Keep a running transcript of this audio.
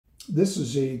This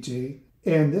is E.T.,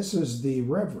 and this is the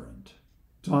Reverend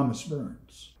Thomas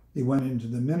Burns. He went into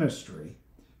the ministry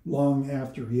long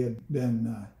after he had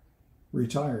been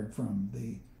retired from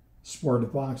the sport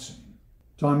of boxing.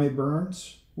 Tommy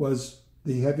Burns was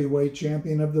the heavyweight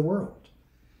champion of the world.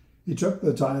 He took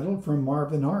the title from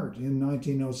Marvin Hart in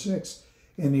 1906,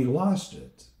 and he lost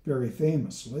it very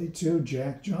famously to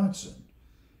Jack Johnson.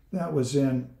 That was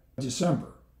in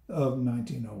December of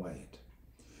 1908.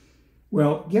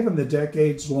 Well, given the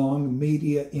decades-long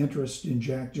media interest in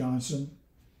Jack Johnson,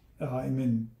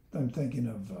 I'm thinking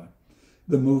of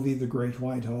the movie The Great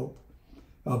White Hope,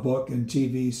 a book and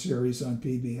TV series on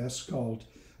PBS called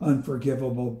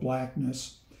Unforgivable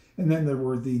Blackness, and then there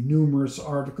were the numerous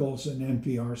articles and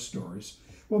NPR stories.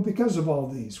 Well, because of all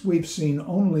these, we've seen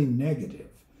only negative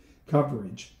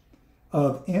coverage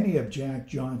of any of Jack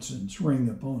Johnson's ring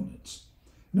opponents.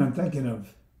 And I'm thinking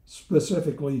of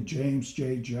specifically James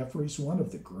J. Jeffries, one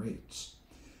of the greats,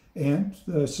 and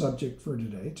the subject for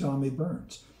today, Tommy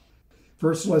Burns.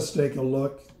 First, let's take a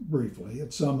look briefly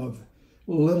at some of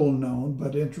little known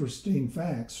but interesting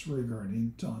facts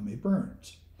regarding Tommy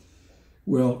Burns.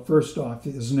 Well, first off,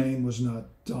 his name was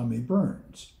not Tommy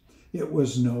Burns. It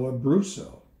was Noah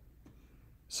Brusso.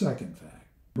 Second fact,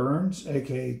 Burns,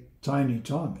 aka Tiny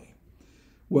Tommy,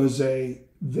 was a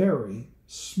very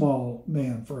small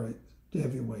man for a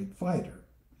heavyweight fighter.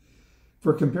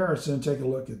 For comparison, take a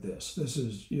look at this. This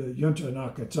is Yunta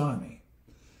Nakatani.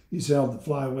 He's held the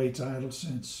flyweight title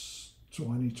since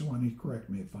 2020, correct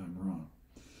me if I'm wrong.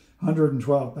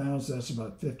 112 pounds, that's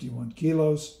about 51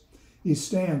 kilos. He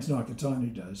stands,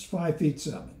 Nakatani does, 5 feet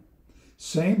 7.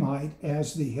 Same height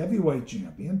as the heavyweight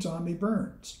champion, Tommy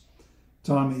Burns.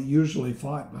 Tommy usually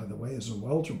fought, by the way, as a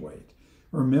welterweight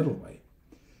or middleweight.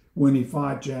 When he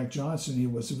fought Jack Johnson, he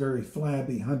was a very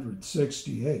flabby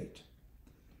 168.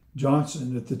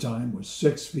 Johnson at the time was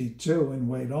 6 feet 2 and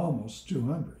weighed almost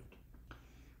 200.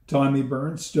 Tommy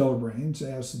Burns still reigns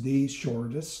as the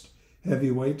shortest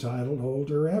heavyweight title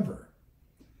holder ever.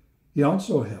 He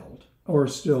also held, or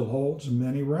still holds,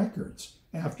 many records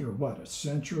after, a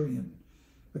century and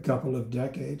a couple of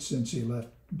decades since he left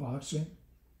boxing.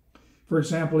 For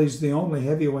example, he's the only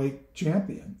heavyweight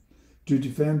champion to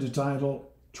defend a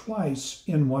title twice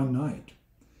in one night.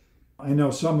 I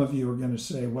know some of you are going to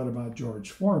say, what about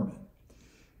George Foreman?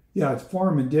 Yeah,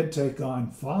 Foreman did take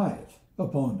on 5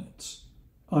 opponents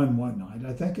on one night.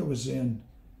 I think it was in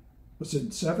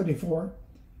 74?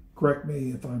 Correct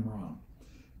me if I'm wrong.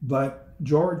 But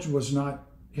George was not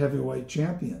heavyweight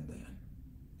champion then.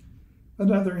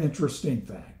 Another interesting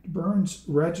fact, Burns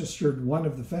registered one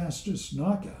of the fastest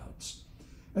knockouts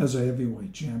as a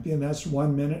heavyweight champion. That's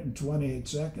 1 minute and 28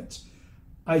 seconds.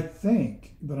 I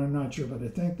think, but I'm not sure, but I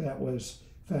think that was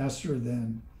faster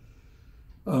than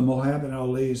Muhammad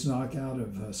Ali's knockout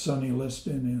of Sonny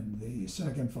Liston in the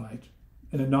second fight.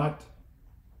 And not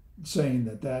saying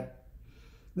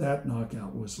that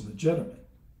knockout was legitimate.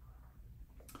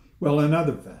 Well,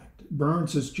 another fact,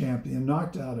 Burns as champion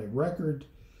knocked out a record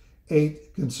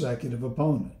 8 consecutive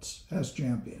opponents as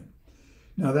champion.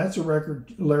 Now that's a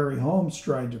record Larry Holmes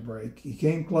tried to break. He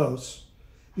came close.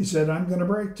 He said, I'm going to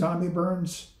break Tommy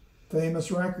Burns'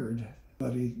 famous record,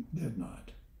 but he did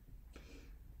not.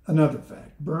 Another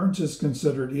fact, Burns is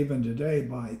considered even today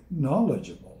by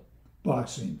knowledgeable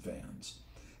boxing fans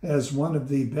as one of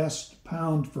the best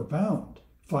pound-for-pound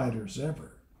fighters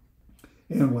ever.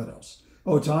 And what else?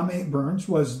 Tommy Burns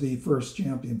was the first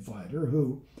champion fighter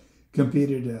who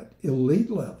competed at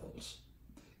elite levels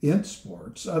in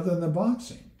sports other than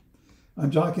boxing.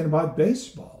 I'm talking about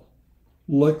baseball,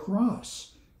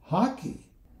 lacrosse, hockey,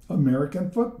 American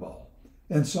football,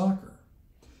 and soccer.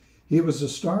 He was a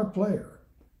star player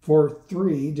for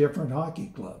 3 different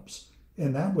hockey clubs,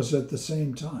 and that was at the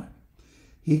same time.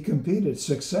 He competed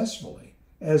successfully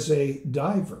as a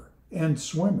diver and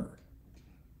swimmer,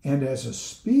 and as a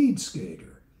speed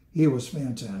skater, he was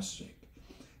fantastic.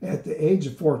 At the age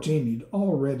of 14, he'd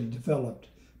already developed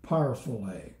powerful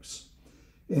legs,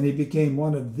 and he became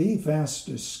one of the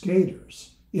fastest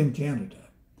skaters in Canada.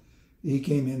 He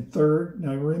came in 3rd,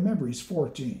 now remember he's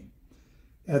 14,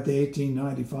 at the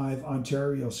 1895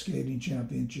 Ontario Skating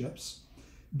Championships.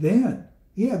 Then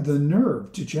he had the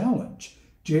nerve to challenge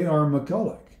J.R.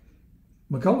 McCulloch.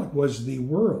 McCulloch was the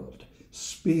world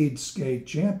speed skate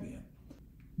champion.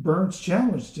 Burns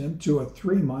challenged him to a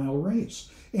 3-mile race,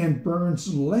 and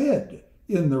Burns led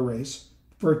in the race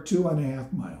for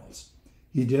 2.5 miles.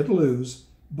 He did lose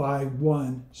by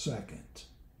 1 second.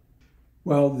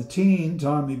 Well, the teen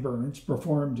Tommy Burns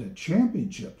performed at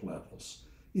championship levels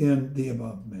in the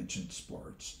above-mentioned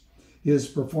sports. His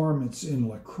performance in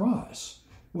lacrosse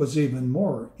was even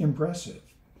more impressive.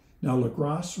 Now,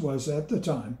 lacrosse was at the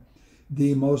time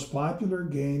the most popular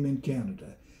game in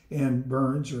Canada, and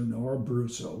Burns, or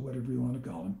Brusso, whatever you want to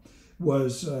call him,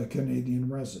 was a Canadian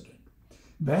resident.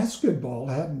 Basketball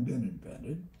hadn't been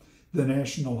invented. The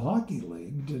National Hockey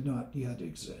League did not yet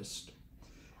exist.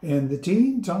 And the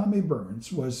teen Tommy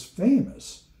Burns was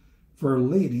famous for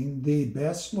leading the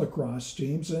best lacrosse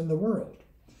teams in the world.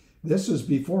 This is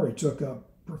before he took up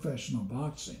professional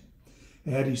boxing.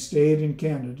 Had he stayed in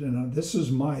Canada, now this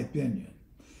is my opinion,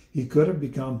 he could have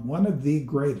become one of the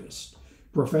greatest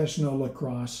professional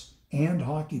lacrosse and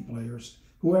hockey players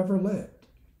who ever lived.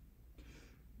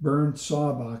 Burns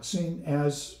saw boxing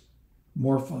as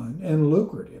more fun and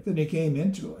lucrative, and he came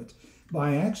into it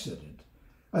by accident.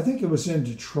 I think it was in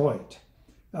Detroit.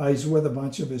 He's with a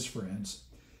bunch of his friends.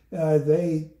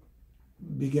 They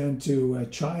began to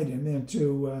chide him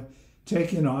into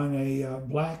taking on a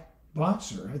black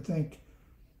boxer. I think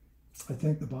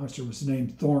the boxer was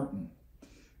named Thornton.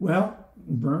 Well,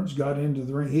 Burns got into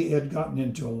the ring. He had gotten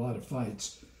into a lot of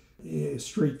fights,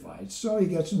 street fights. So he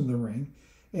gets into the ring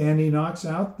and he knocks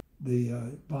out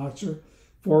the boxer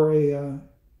for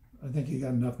I think he got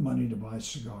enough money to buy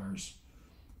cigars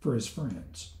for his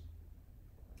friends.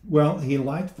 Well, he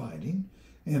liked fighting,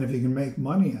 and if he can make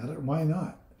money at it, why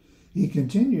not? He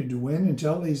continued to win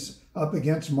until he's up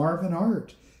against Marvin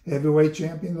Hart, heavyweight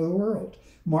champion of the world.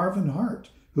 Marvin Hart,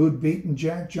 who'd beaten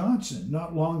Jack Johnson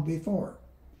not long before.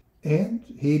 And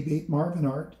he beat Marvin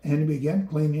Hart, and he began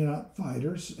cleaning up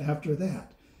fighters after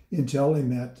that until he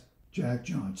met Jack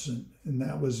Johnson, and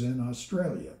that was in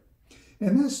Australia.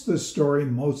 And that's the story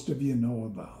most of you know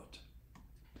about.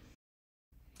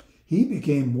 He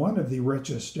became one of the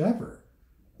richest ever,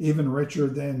 even richer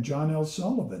than John L.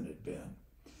 Sullivan had been.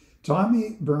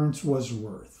 Tommy Burns was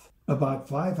worth about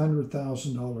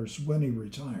 $500,000 when he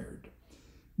retired.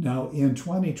 Now, in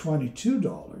 2022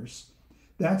 dollars,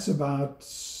 that's about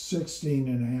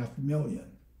 $16.5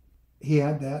 million. He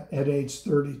had that at age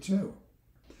 32.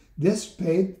 This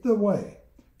paved the way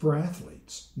for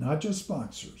athletes, not just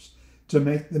boxers, to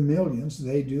make the millions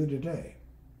they do today.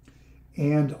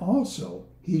 And also,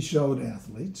 he showed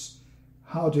athletes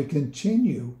how to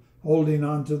continue holding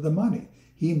on to the money.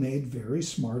 He made very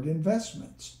smart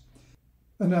investments.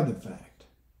 Another fact,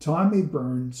 Tommy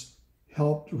Burns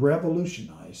helped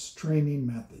revolutionize training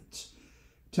methods,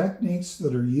 techniques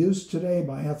that are used today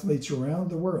by athletes around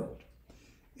the world.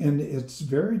 And it's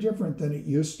very different than it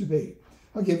used to be.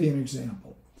 I'll give you an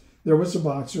example. There was a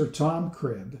boxer, Tom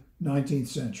Cribb, 19th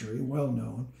century, well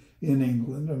known in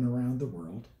England and around the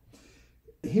world.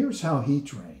 Here's how he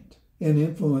trained and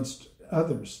influenced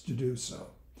others to do so.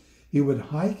 He would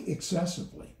hike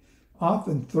excessively,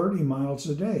 often 30 miles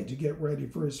a day to get ready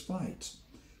for his fights.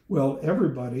 Well,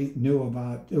 everybody knew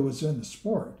about, it was in the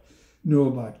sport, knew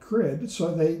about Cribb,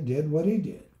 so they did what he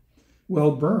did.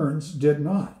 Well, Burns did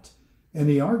not. And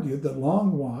he argued that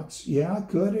long walks,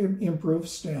 could improve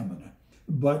stamina,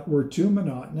 but were too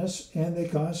monotonous and they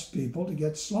caused people to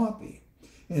get sloppy.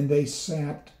 And they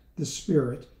sapped the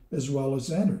spirit as well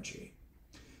as energy.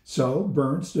 So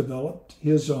Burns developed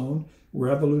his own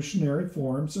revolutionary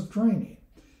forms of training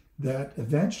that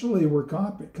eventually were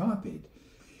copied.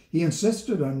 He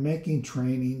insisted on making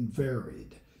training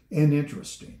varied and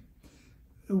interesting.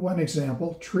 One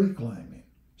example, tree climbing,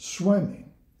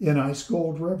 swimming in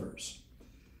ice-cold rivers.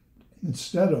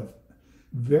 Instead of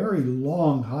very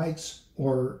long hikes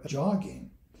or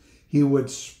jogging, he would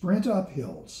sprint up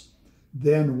hills,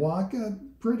 then walk a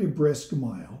pretty brisk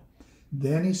mile.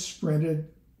 Then he sprinted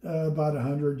about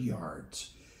 100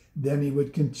 yards. Then he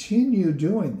would continue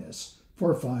doing this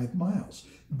for 5 miles.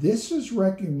 This is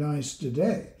recognized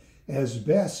today as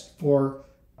best for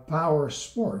power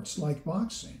sports like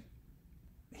boxing.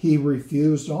 He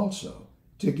refused also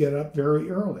to get up very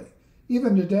early.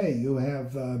 Even today, you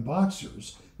have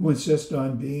boxers who insist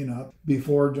on being up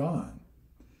before dawn.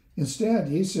 Instead,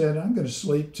 he said, I'm going to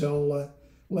sleep till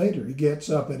later. He gets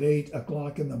up at 8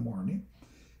 o'clock in the morning,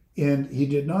 and he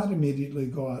did not immediately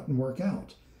go out and work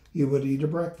out. He would eat a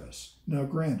breakfast. Now,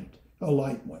 granted, a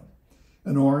light one.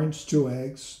 An orange, 2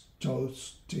 eggs,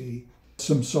 toast, tea,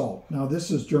 some salt. Now, this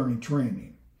is during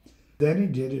training. Then he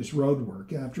did his road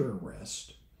work after a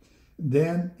rest.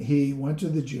 Then he went to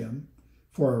the gym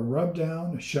for a rub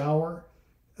down, a shower,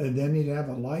 and then he'd have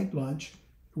a light lunch,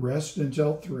 rest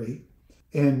until 3,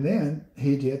 and then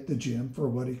he'd hit the gym for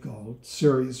what he called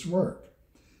serious work.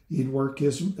 He'd work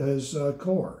his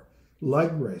core,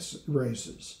 leg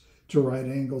raises to right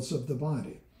angles of the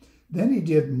body. Then he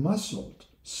did muscled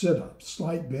sit-ups,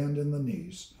 slight bend in the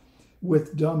knees,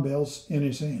 with dumbbells in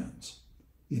his hands.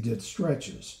 He did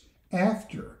stretches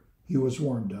after he was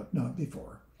warmed up, not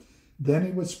before. Then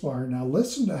he would spar. Now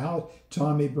listen to how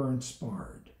Tommy Burns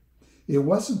sparred. It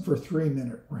wasn't for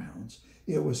 3-minute rounds.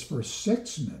 It was for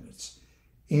 6 minutes.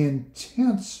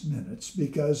 Intense minutes,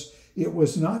 because it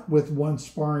was not with one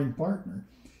sparring partner.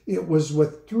 It was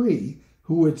with 3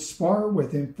 who would spar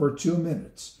with him for 2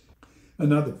 minutes.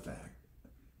 Another fact,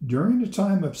 during a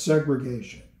time of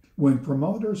segregation, when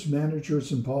promoters,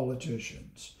 managers, and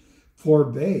politicians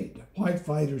forbade white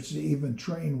fighters to even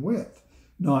train with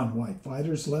non-white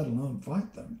fighters, let alone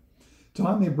fight them,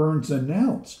 Tommy Burns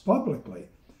announced publicly,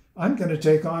 "I'm going to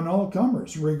take on all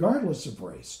comers, regardless of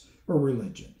race or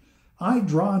religion. I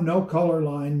draw no color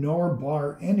line nor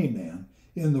bar any man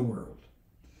in the world."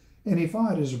 And he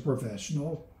fought as a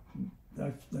professional,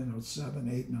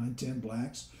 7, 8, 9, 10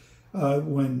 blacks.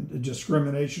 When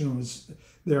discrimination was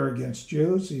there against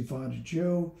Jews, he fought a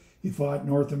Jew. He fought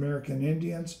North American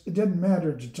Indians. It didn't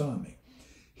matter to Tommy.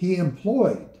 He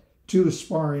employed 2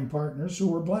 sparring partners who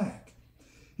were black.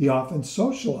 He often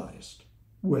socialized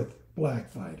with black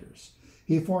fighters.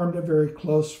 He formed a very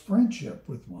close friendship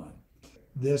with one.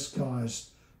 This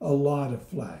caused a lot of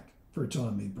flack for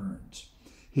Tommy Burns.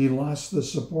 He lost the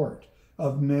support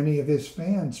of many of his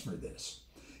fans for this,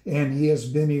 and he has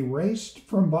been erased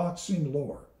from boxing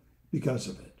lore because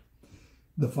of it.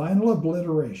 The final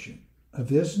obliteration of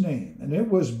his name, and it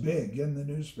was big in the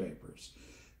newspapers,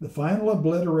 the final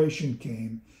obliteration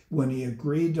came when he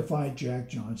agreed to fight Jack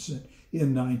Johnson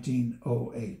in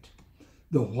 1908.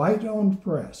 The white-owned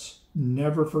press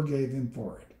never forgave him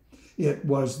for it. It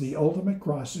was the ultimate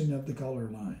crossing of the color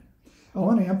line. I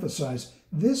want to emphasize,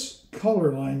 this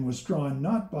color line was drawn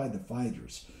not by the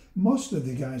fighters. Most of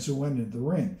the guys who went into the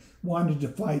ring wanted to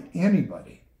fight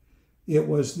anybody. It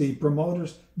was the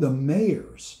promoters, the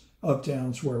mayors of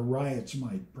towns where riots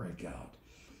might break out.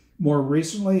 More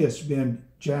recently, it's been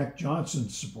Jack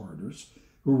Johnson's supporters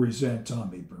who resent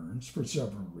Tommy Burns for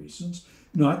several reasons,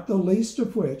 not the least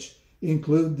of which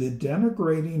include the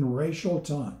denigrating racial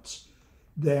taunts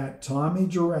that Tommy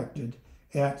directed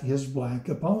at his black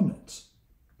opponents.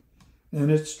 And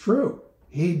it's true,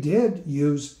 he did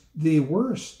use the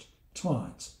worst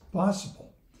taunts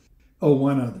possible. Oh,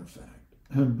 one other fact,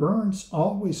 Burns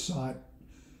always sought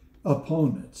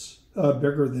opponents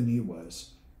bigger than he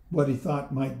was, what he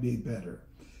thought might be better.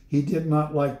 He did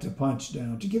not like to punch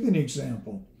down. To give you an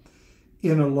example,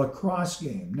 in a lacrosse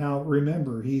game, now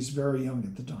remember, he's very young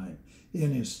at the time,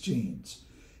 in his teens,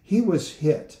 he was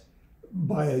hit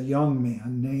by a young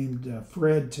man named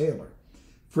Fred Taylor.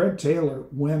 Fred Taylor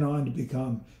went on to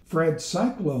become Fred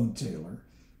Cyclone Taylor,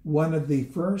 one of the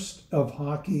first of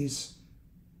hockey's,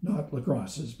 not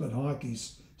lacrosse's, but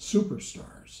hockey's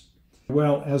superstars.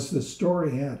 Well, as the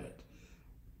story had it,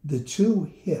 the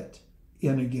 2 hit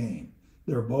in a game.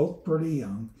 They're both pretty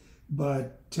young,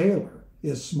 but Taylor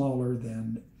is smaller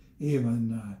than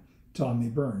even Tommy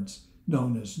Burns,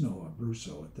 known as Noah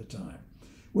Brusso at the time.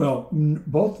 Well,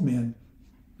 both men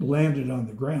landed on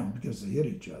the ground because they hit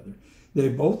each other. They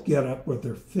both get up with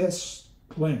their fists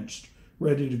clenched,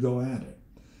 ready to go at it.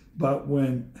 But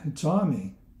when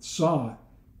Tommy saw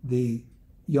the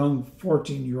young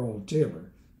 14-year-old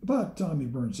Taylor, about Tommy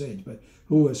Burns' age, but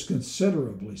who was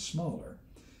considerably smaller,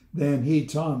 then he,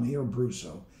 Tommy, or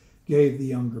Brusso, gave the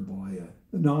younger boy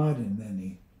a nod, and then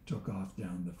he took off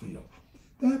down the field.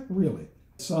 That really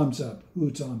sums up who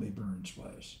Tommy Burns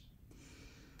was.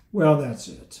 Well, that's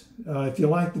it. If you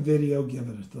like the video, give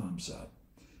it a thumbs up.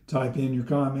 Type in your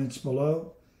comments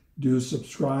below. Do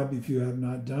subscribe if you have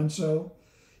not done so.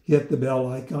 Hit the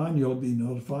bell icon. You'll be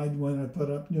notified when I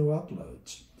put up new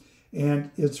uploads.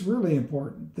 And it's really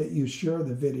important that you share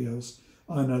the videos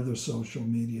on other social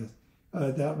media.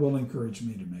 That will encourage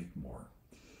me to make more.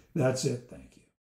 That's it. Thanks.